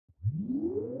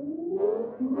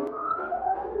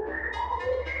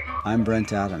I'm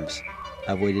Brent Adams.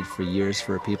 I've waited for years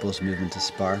for a people's movement to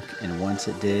spark, and once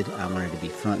it did, I wanted to be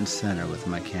front and center with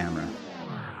my camera.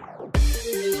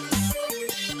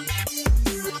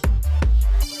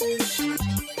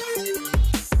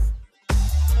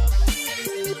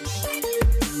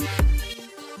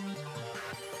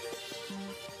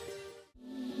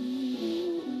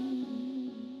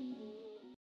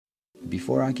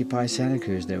 Before Occupy Santa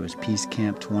Cruz, there was Peace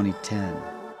Camp 2010.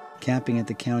 Camping at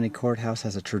the county courthouse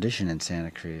has a tradition in Santa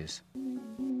Cruz.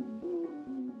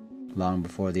 Long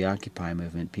before the Occupy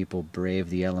movement, people braved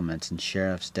the elements and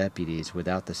sheriff's deputies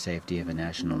without the safety of a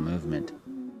national movement.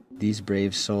 These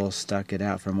brave souls stuck it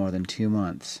out for more than 2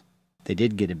 months. They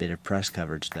did get a bit of press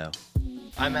coverage, though.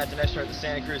 I'm at the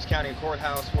Santa Cruz County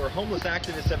Courthouse, where homeless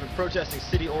activists have been protesting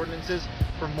city ordinances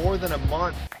for more than a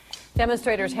month.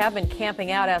 Demonstrators have been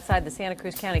camping out outside the Santa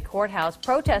Cruz County Courthouse,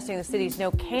 protesting the city's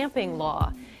no camping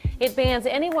law. It bans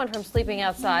anyone from sleeping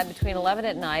outside between 11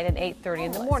 at night and 8:30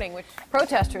 in the morning, which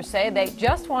protesters say they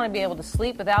just want to be able to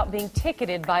sleep without being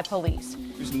ticketed by police.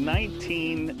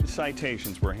 19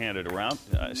 citations were handed around.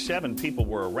 7 people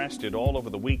were arrested all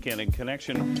over the weekend in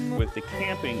connection with the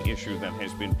camping issue that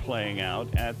has been playing out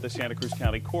at the Santa Cruz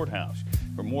County Courthouse.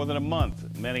 For more than a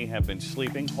month, many have been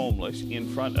sleeping homeless in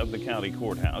front of the county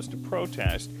courthouse to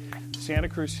protest Santa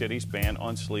Cruz City's ban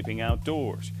on sleeping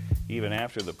outdoors. Even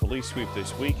after the police sweep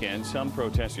this weekend, some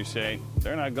protesters say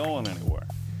they're not going anywhere.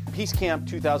 Peace Camp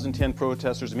 2010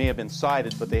 protesters may have been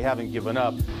cited, but they haven't given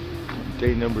up.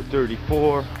 Day number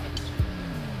 34, or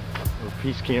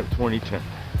Peace Camp 2010.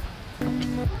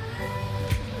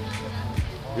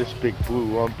 This big blue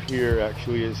lump here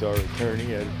actually is our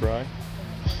attorney, Ed Fry,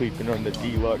 sleeping on the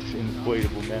deluxe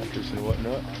inflatable mattress and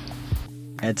whatnot.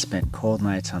 Ed spent cold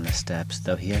nights on the steps,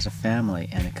 though he has a family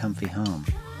and a comfy home.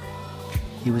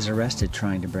 He was arrested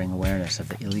trying to bring awareness of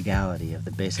the illegality of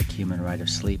the basic human right of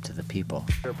sleep to the people.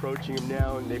 They're approaching him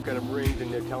now, and they've got him ringed,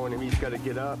 and they're telling him he's got to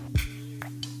get up.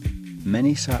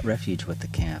 Many sought refuge with the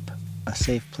camp, a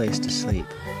safe place to sleep,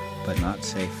 but not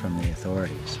safe from the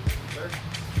authorities.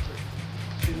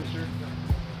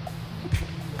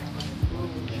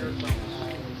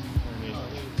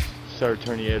 It's our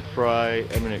attorney Ed Fry,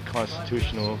 eminent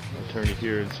constitutional attorney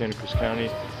here in Santa Cruz County,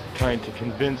 trying to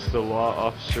convince the law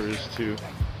officers to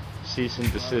cease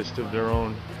and desist of their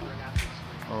own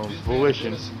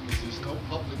volition.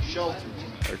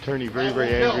 Our attorney very,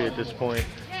 very angry at this point.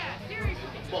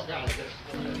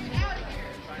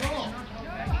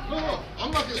 No,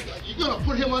 I'm not gonna. You're gonna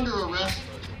put him under arrest.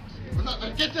 We're not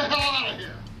gonna get the hell out of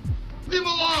here. Leave him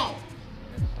alone.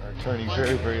 Our attorney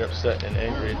very, very upset and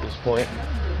angry at this point.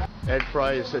 Ed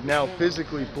Fry is now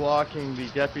physically blocking the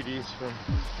deputies from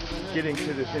getting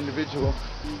to this individual.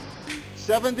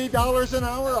 $70 an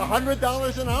hour,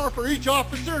 $100 an hour for each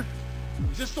officer?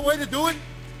 Is this the way to do it?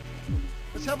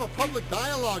 Let's have a public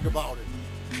dialogue about it.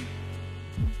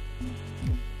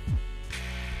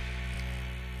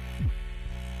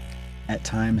 At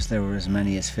times, there were as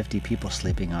many as 50 people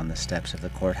sleeping on the steps of the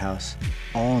courthouse.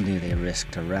 All knew they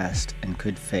risked arrest and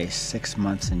could face 6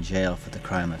 months in jail for the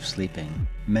crime of sleeping.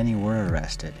 Many were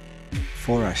arrested.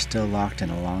 4 are still locked in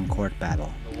a long court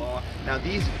battle. Now,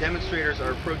 these demonstrators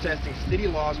are protesting city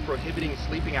laws prohibiting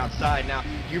sleeping outside. Now, do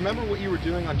you remember what you were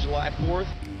doing on July 4th?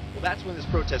 Well, that's when this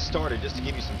protest started, just to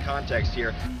give you some context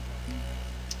here.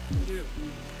 You,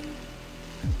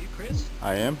 Chris?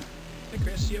 I am. Hey,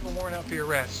 Chris, you have a warrant out for your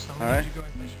arrest. So I'm going to let you go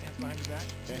and place your hands behind your back.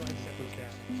 Just go ahead and step to the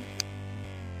cab.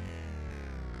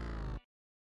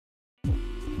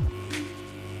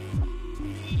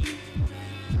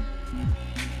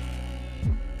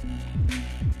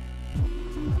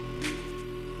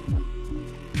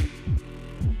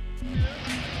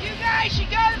 You guys should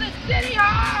go to the city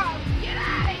hall! Get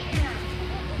out of here!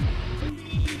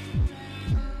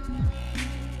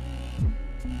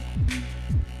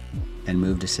 And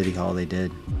moved to City Hall they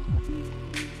did.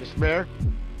 Mr. Mayor,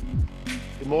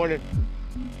 good morning.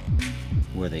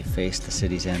 Where they faced the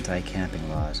city's anti-camping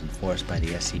laws enforced by the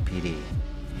SCPD.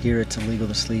 Here it's illegal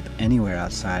to sleep anywhere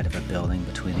outside of a building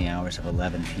between the hours of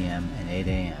 11 p.m. and 8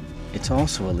 a.m. It's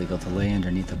also illegal to lay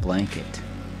underneath a blanket,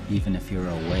 even if you're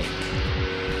awake.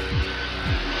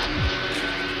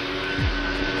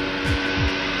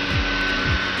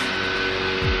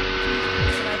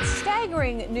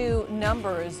 Staggering new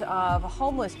numbers of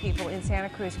homeless people in Santa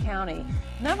Cruz County.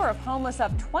 Number of homeless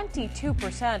up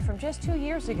 22% from just 2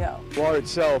 years ago. The law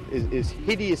itself is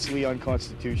hideously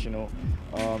unconstitutional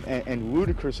and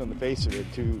ludicrous on the face of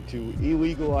it to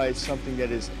illegalize something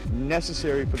that is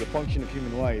necessary for the function of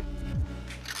human life.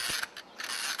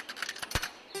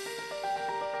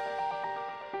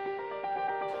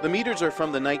 The meters are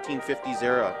from the 1950s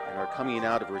era and are coming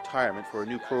out of retirement for a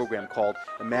new program called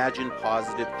Imagine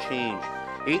Positive Change.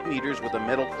 8 meters with a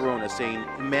metal corona saying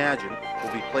Imagine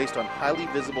will be placed on highly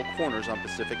visible corners on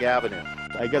Pacific Avenue.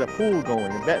 I got a pool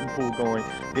going, a betting pool going.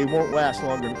 They won't last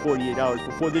longer than 48 hours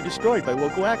before they're destroyed by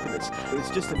local activists.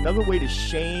 It's just another way to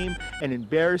shame and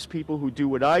embarrass people who do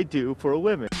what I do for a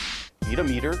living. Feed a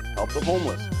meter, help the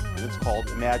homeless, and it's called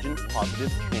Imagine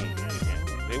Positive Change.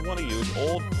 They want to use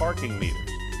old parking meters.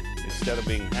 Instead of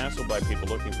being hassled by people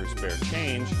looking for spare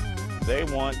change, they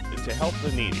want to help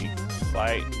the needy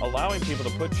by allowing people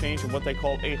to put change in what they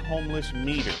call a homeless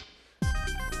meter.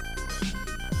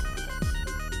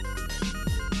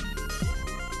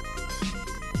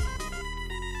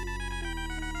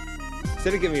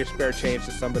 Instead of giving your spare change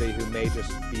to somebody who may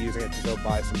just be using it to go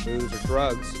buy some booze or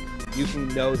drugs, you can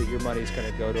know that your money is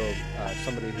going to go to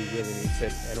somebody who really needs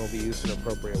it and will be used in an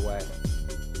appropriate way.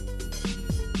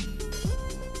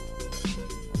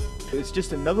 It's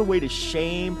just another way to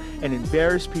shame and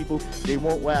embarrass people. They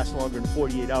won't last longer than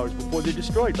 48 hours before they're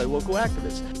destroyed by local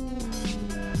activists.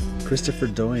 Christopher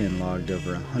Doyen logged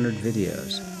over 100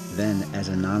 videos. Then, as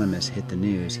Anonymous hit the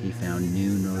news, he found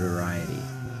new notoriety.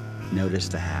 Notice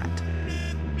the hat.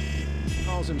 He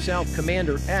calls himself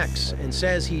Commander X and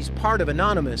says he's part of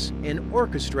Anonymous and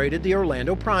orchestrated the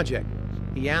Orlando project.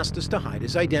 He asked us to hide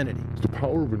his identity. The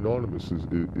power of Anonymous is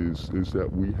that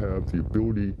we have the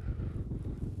ability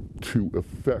to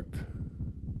affect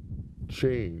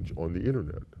change on the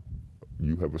internet.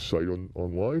 You have a site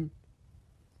online,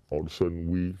 all of a sudden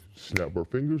we snap our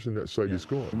fingers and that site is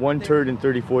gone. 1 turd in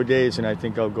 34 days, and I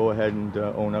think I'll go ahead and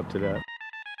own up to that.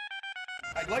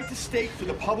 I'd like to state for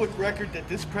the public record that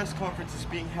this press conference is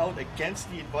being held against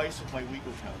the advice of my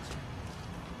legal counsel.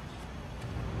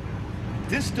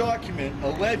 This document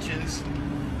alleges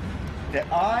that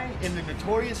I am the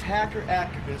notorious hacker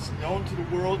activist known to the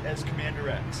world as Commander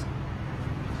X.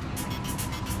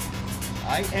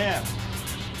 I am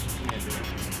Commander X.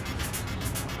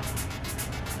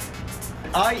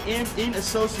 I am in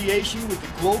association with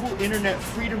the global internet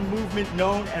freedom movement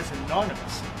known as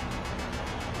Anonymous.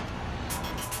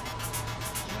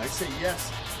 I say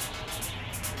yes.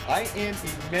 I am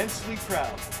immensely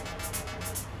proud,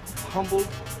 humbled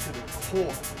to the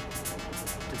core,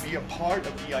 to be a part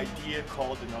of the idea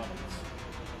called Anonymous.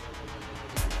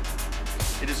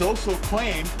 It is also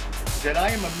claimed that I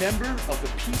am a member of the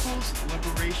People's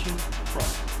Liberation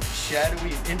Front, a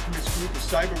shadowy and infamous group of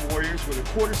cyber warriors with a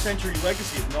quarter-century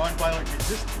legacy of nonviolent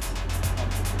resistance.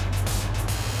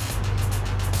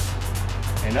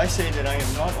 And I say that I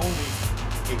am not only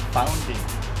a founding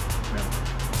member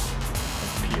of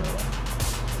PLF,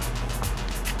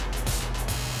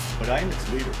 but I am its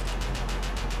leader.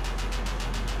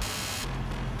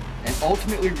 And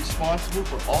ultimately responsible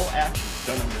for all actions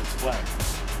done under its flag.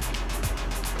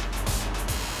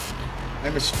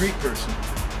 I'm a street person.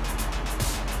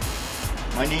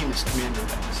 My name is Commander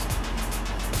X.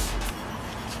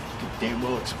 You can damn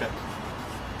well expect it.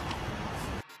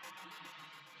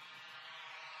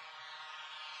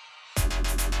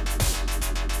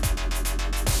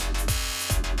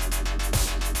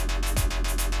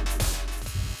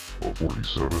 A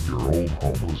 47-year-old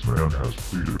homeless man has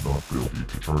pleaded not guilty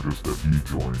to charges that he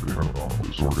joined an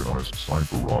anonymous organized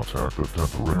cyber attack that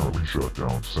temporarily shut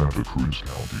down Santa Cruz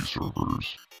County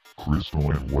servers. Chris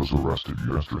Doyen was arrested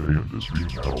yesterday and is being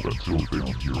held until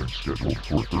bail hearing scheduled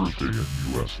for Thursday in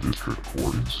U.S. District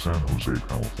Court in San Jose,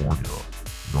 California.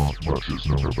 Not much is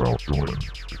known about Doyen,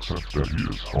 except that he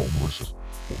is homeless.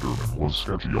 Alderman was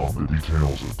sketchy on the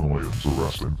details of Doyen's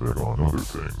arrest and vague on other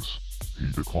things.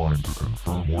 He declined to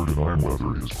confirm or deny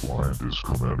whether his client is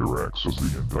Commander X as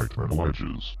the indictment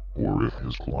alleges, or if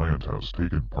his client has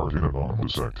taken part in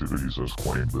anonymous activities as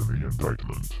claimed in the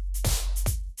indictment.